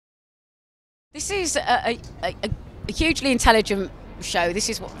This is a hugely intelligent show.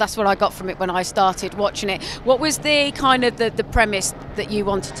 That's what I got from it when I started watching it. What was the kind of the premise that you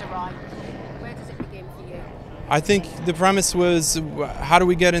wanted to write? Where does it begin for you? I think the premise was, how do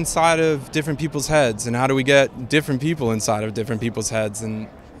we get inside of different people's heads, and how do we get different people inside of different people's heads, and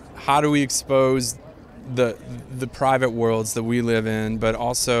how do we expose the private worlds that we live in, but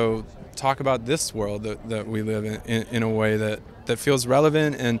also talk about this world that we live in a way that feels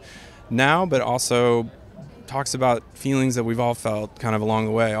relevant and now, but also talks about feelings that we've all felt kind of along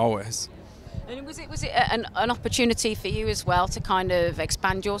the way, always. And was it an opportunity for you as well to kind of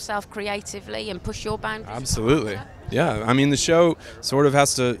expand yourself creatively and push your boundaries? Absolutely. Yeah, I mean, the show sort of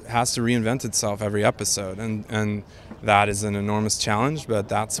has to reinvent itself every episode, and that is an enormous challenge, but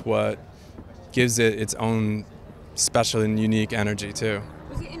that's what gives it its own special and unique energy too.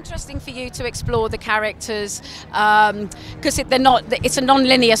 Was it interesting for you to explore the characters, because it's a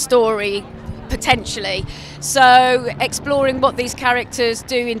non-linear story potentially, so exploring what these characters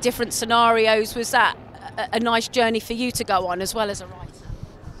do in different scenarios, was that a nice journey for you to go on as well as a writer?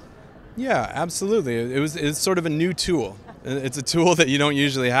 Yeah, absolutely. It's sort of a new tool. It's a tool that you don't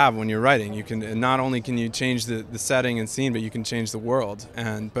usually have when you're writing. You can not only can you change the setting and scene, but you can change the world.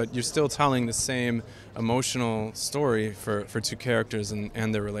 But you're still telling the same emotional story for two characters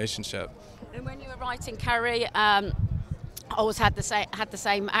and their relationship. And when you were writing Cary, always had the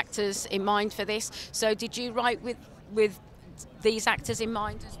same actors in mind for this. So did you write with these actors in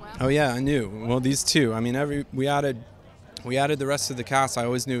mind as well? Oh yeah, I knew. Well, these two. I mean, we added the rest of the cast. I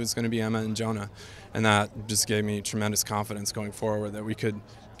always knew it was going to be Emma and Jonah, and that just gave me tremendous confidence going forward that we could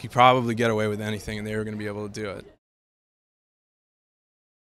probably get away with anything, and they were going to be able to do it.